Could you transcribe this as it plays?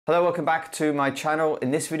Hello, welcome back to my channel. In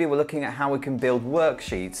this video, we're looking at how we can build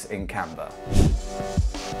worksheets in Canva.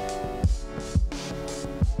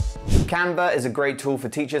 Canva is a great tool for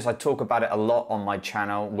teachers. I talk about it a lot on my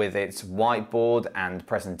channel with its whiteboard and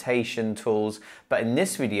presentation tools. But in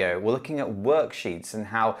this video, we're looking at worksheets and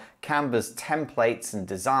how Canva's templates and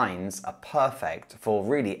designs are perfect for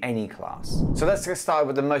really any class. So let's get started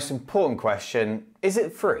with the most important question. Is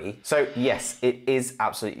it free? So yes, it is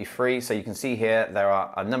absolutely free. So you can see here, there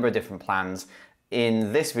are a number of different plans.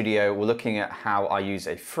 In this video, we're looking at how I use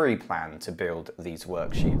a free plan to build these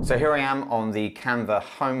worksheets. So here I am on the Canva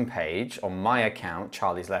homepage on my account,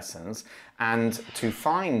 Charlie's Lessons. And to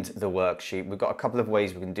find the worksheet, we've got a couple of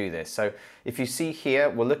ways we can do this. So if you see here,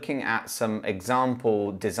 we're looking at some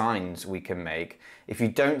example designs we can make. If you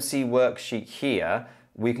don't see worksheet here,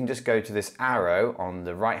 we can just go to this arrow on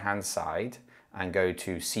the right-hand side and go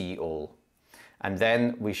to See All. And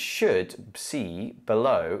then we should see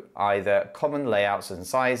below either common layouts and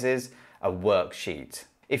sizes, a worksheet.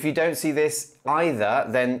 If you don't see this either,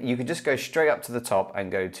 then you can just go straight up to the top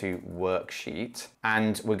and go to worksheet.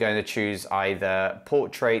 And we're going to choose either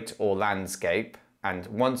portrait or landscape. And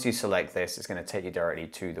once you select this, it's going to take you directly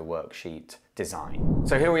to the worksheet design.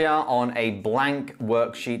 So here we are on a blank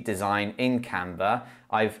worksheet design in Canva.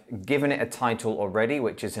 I've given it a title already,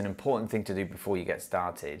 which is an important thing to do before you get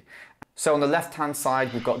started. So on the left-hand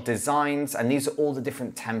side, we've got designs, and these are all the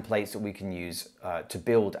different templates that we can use to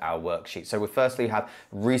build our worksheet. So we firstly have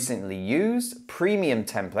recently used premium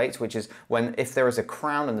templates, which is when if there is a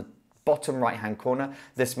crown in the bottom right-hand corner,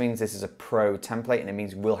 this means this is a pro template, and it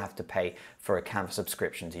means we'll have to pay for a Canva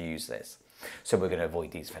subscription to use this. So we're going to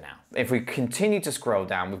avoid these for now. If we continue to scroll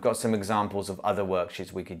down, we've got some examples of other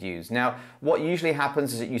worksheets we could use. Now, what usually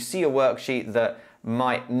happens is that you see a worksheet that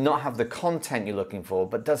might not have the content you're looking for,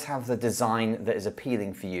 but does have the design that is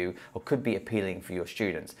appealing for you or could be appealing for your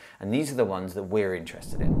students. And these are the ones that we're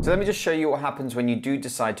interested in. So let me just show you what happens when you do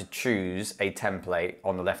decide to choose a template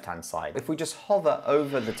on the left-hand side. If we just hover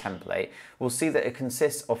over the template, we'll see that it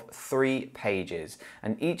consists of 3 pages,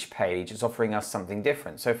 and each page is offering us something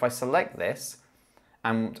different. So if I select this,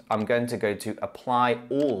 and I'm going to go to apply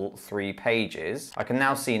all 3 pages. I can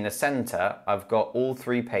now see in the center, I've got all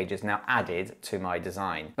 3 pages now added to my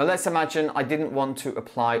design. Now let's imagine I didn't want to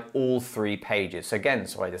apply all 3 pages. So again,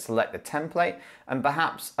 I just select the template, and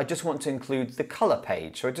perhaps I just want to include the color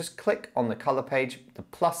page. So I just click on the color page, the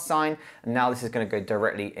plus sign, and now this is going to go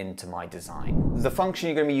directly into my design. The function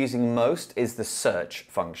you're going to be using most is the search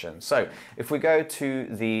function. So if we go to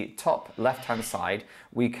the top left-hand side,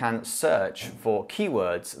 we can search for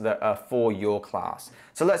keywords that are for your class.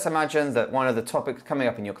 So let's imagine that one of the topics coming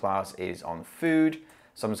up in your class is on food.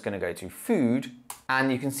 So I'm just going to go to food,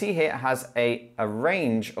 and you can see here it has a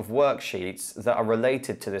range of worksheets that are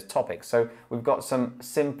related to this topic. So we've got some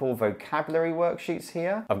simple vocabulary worksheets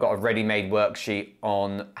here. I've got a ready-made worksheet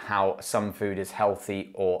on how some food is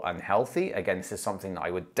healthy or unhealthy. Again, this is something that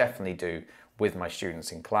I would definitely do with my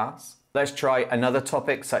students in class. Let's try another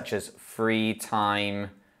topic such as free time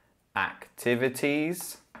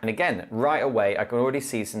activities. And again, right away, I can already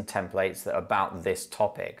see some templates that are about this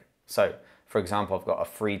topic. So for example, I've got a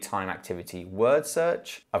free time activity word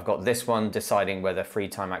search. I've got this one deciding whether free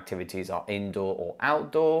time activities are indoor or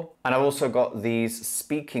outdoor. And I've also got these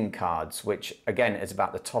speaking cards, which again is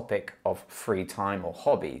about the topic of free time or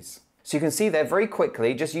hobbies. So you can see there very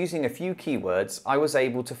quickly, just using a few keywords, I was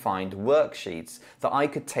able to find worksheets that I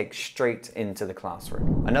could take straight into the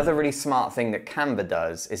classroom. Another really smart thing that Canva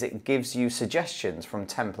does is it gives you suggestions from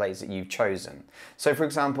templates that you've chosen. So for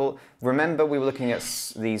example, remember we were looking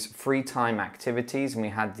at these free time activities, and we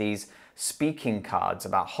had these speaking cards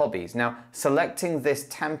about hobbies. Now, selecting this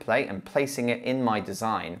template and placing it in my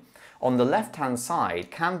design, on the left-hand side,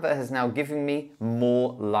 Canva has now given me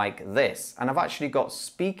more like this. And I've actually got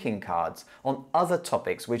speaking cards on other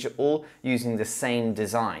topics which are all using the same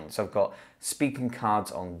design. So I've got speaking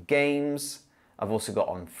cards on games, I've also got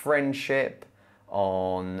on friendship,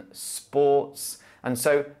 on sports. And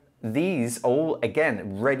so these are all,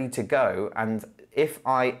 again, ready to go. And if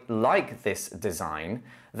I like this design,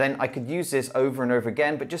 then I could use this over and over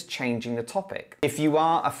again, but just changing the topic. If you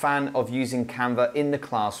are a fan of using Canva in the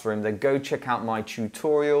classroom, then go check out my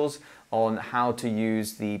tutorials on how to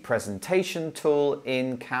use the presentation tool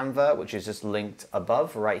in Canva, which is just linked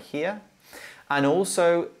above right here. And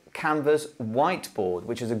also Canva's whiteboard,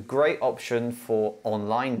 which is a great option for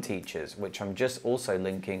online teachers, which I'm just also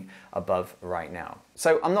linking above right now.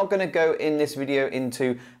 So I'm not going to go in this video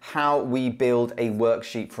into how we build a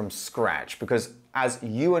worksheet from scratch, because as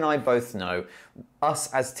you and I both know,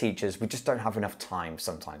 us as teachers, we just don't have enough time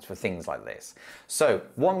sometimes for things like this. So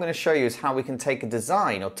what I'm going to show you is how we can take a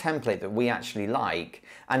design or template that we actually like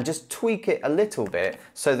and just tweak it a little bit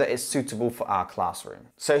so that it's suitable for our classroom.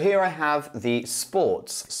 So here I have the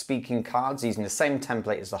sports speaking cards using the same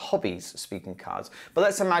template as the hobbies speaking cards. But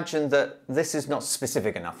let's imagine that this is not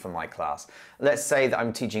specific enough for my class. Let's say that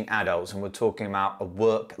I'm teaching adults and we're talking about a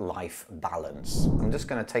work-life balance. I'm just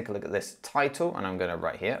going to take a look at this title and I'm going to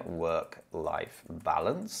write here, work-life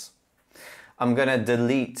balance. I'm going to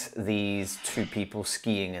delete these two people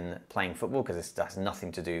skiing and playing football because this has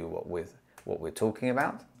nothing to do with what we're talking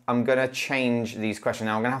about. I'm going to change these questions.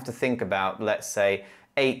 Now I'm going to have to think about, let's say,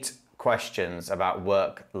 8 questions about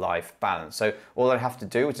work-life balance. So all I have to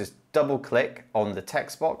do is just double click on the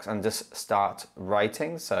text box and just start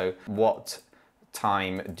writing. So what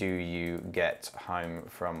time do you get home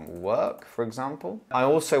from work, for example? I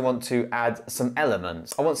also want to add some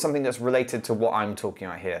elements. I want something that's related to what I'm talking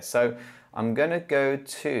about here. So I'm gonna go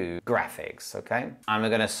to graphics, okay? And we're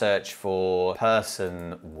gonna search for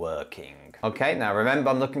person working. Okay, now remember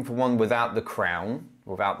I'm looking for one without the crown,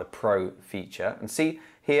 without the pro feature. And see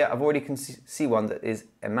here, I've already can see one that is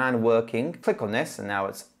a man working. Click on this and now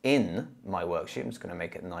it's in my worksheet. I'm just gonna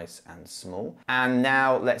make it nice and small. And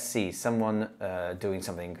now let's see, someone doing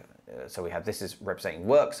something. So we have, this is representing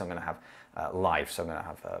work, so I'm gonna have life, so I'm gonna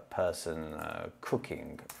have a person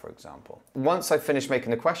cooking, for example. Once I've finished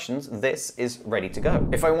making the questions, this is ready to go.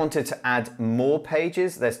 If I wanted to add more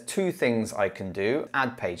pages, there's 2 things I can do.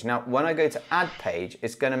 Add page. Now, when I go to add page,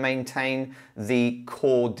 it's gonna maintain the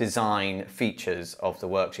core design features of the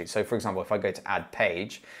worksheet. So for example, if I go to add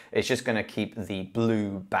page, it's just gonna keep the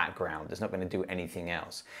blue background. It's not gonna do anything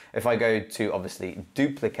else. If I go to, obviously,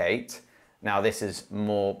 duplicate, now this is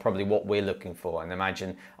more probably what we're looking for. And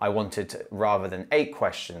imagine I wanted, rather than 8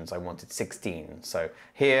 questions, I wanted 16. So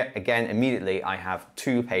here, again, immediately I have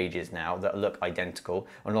 2 pages now that look identical.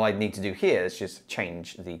 And all I need to do here is just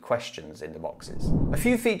change the questions in the boxes. A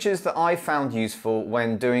few features that I found useful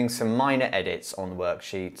when doing some minor edits on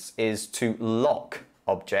worksheets is to lock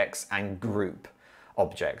objects and group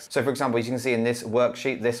objects. So for example, as you can see in this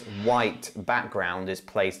worksheet, this white background is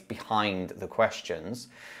placed behind the questions.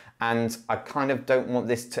 And I kind of don't want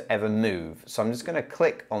this to ever move. So I'm just going to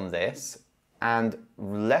click on this and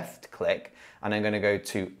left click, and I'm going to go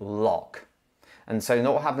to lock. And so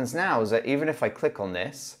what happens now is that even if I click on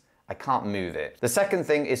this, I can't move it. The second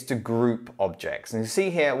thing is to group objects. And you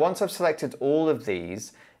see here, once I've selected all of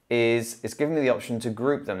these, it's giving me the option to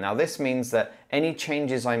group them. Now this means that any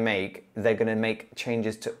changes I make, they're going to make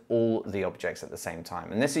changes to all the objects at the same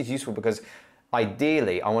time. And this is useful because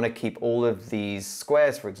ideally, I want to keep all of these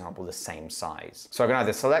squares, for example, the same size. So I can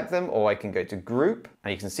either select them or I can go to group.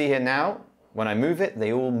 And you can see here now, when I move it,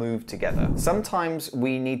 they all move together. Sometimes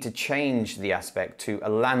we need to change the aspect to a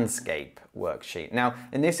landscape worksheet. Now,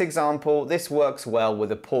 in this example, this works well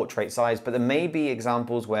with a portrait size, but there may be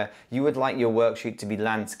examples where you would like your worksheet to be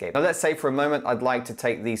landscape. Now, let's say for a moment, I'd like to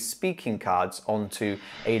take these speaking cards onto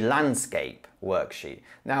a landscape worksheet.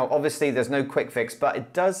 Now, obviously there's no quick fix, but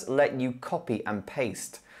it does let you copy and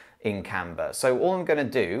paste in Canva. So all I'm going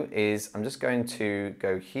to do is I'm just going to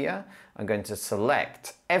go here. I'm going to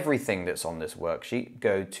select everything that's on this worksheet,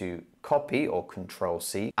 go to copy or Control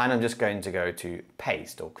C, and I'm just going to go to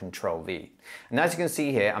paste or Control V. And as you can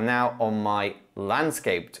see here, I'm now on my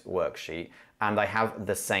landscaped worksheet and I have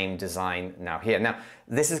the same design now here. Now,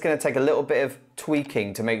 this is going to take a little bit of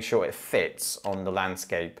tweaking to make sure it fits on the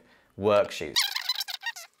landscape worksheet.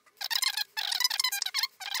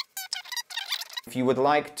 If you would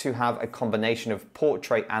like to have a combination of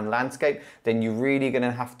portrait and landscape, then you're really going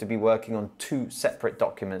to have to be working on 2 separate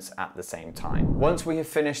documents at the same time. Once we have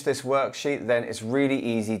finished this worksheet, then it's really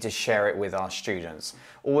easy to share it with our students.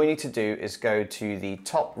 All we need to do is go to the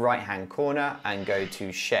top right-hand corner and go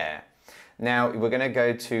to share. Now we're going to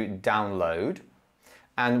go to download.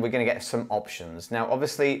 And we're going to get some options. Now,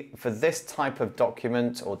 obviously, for this type of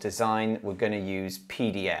document or design, we're going to use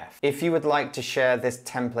PDF. If you would like to share this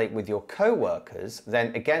template with your co-workers,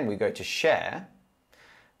 then again, we go to share,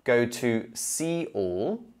 go to see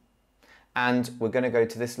all, and we're going to go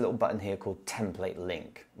to this little button here called template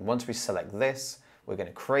link. Once we select this, we're going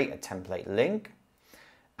to create a template link,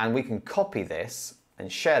 and we can copy this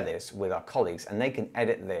and share this with our colleagues, and they can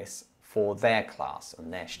edit this for their class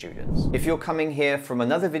and their students. If you're coming here from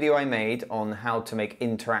another video I made on how to make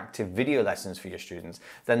interactive video lessons for your students,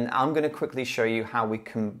 then I'm going to quickly show you how we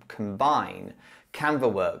can combine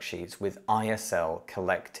Canva worksheets with ISL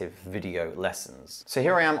Collective video lessons. So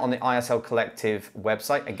here I am on the ISL Collective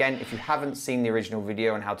website. Again, if you haven't seen the original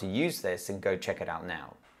video on how to use this, then go check it out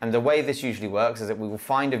now. And the way this usually works is that we will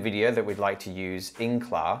find a video that we'd like to use in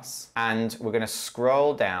class, and we're going to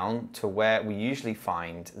scroll down to where we usually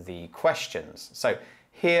find the questions. So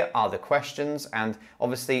here are the questions, and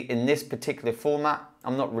obviously in this particular format,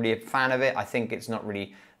 I'm not really a fan of it. I think it's not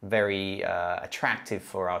really very attractive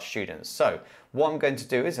for our students. So what I'm going to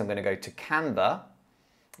do is I'm going to go to Canva,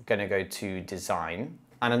 I'm going to go to design,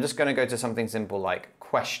 and I'm just going to go to something simple like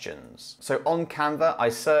questions. So on Canva, I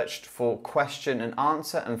searched for question and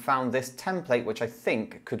answer and found this template, which I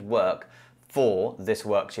think could work for this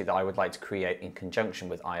worksheet that I would like to create in conjunction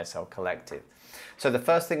with ISL Collective. So the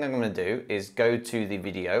first thing I'm going to do is go to the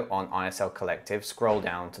video on ISL Collective, scroll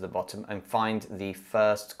down to the bottom and find the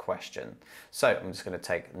first question. So I'm just going to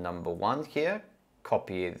take number 1 here,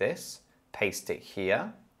 copy this, paste it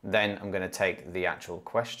here. Then I'm going to take the actual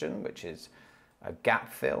question, which is a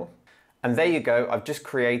gap fill. And there you go, I've just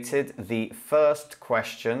created the first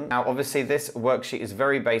question. Now obviously this worksheet is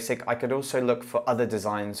very basic. I could also look for other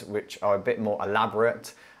designs which are a bit more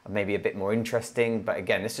elaborate, maybe a bit more interesting, but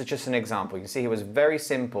again, this is just an example. You can see it was very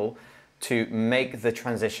simple to make the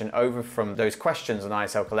transition over from those questions on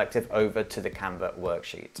ISL Collective over to the Canva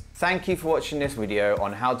worksheet. Thank you for watching this video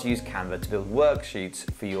on how to use Canva to build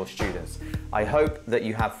worksheets for your students. I hope that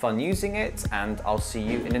you have fun using it, and I'll see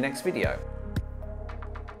you in the next video.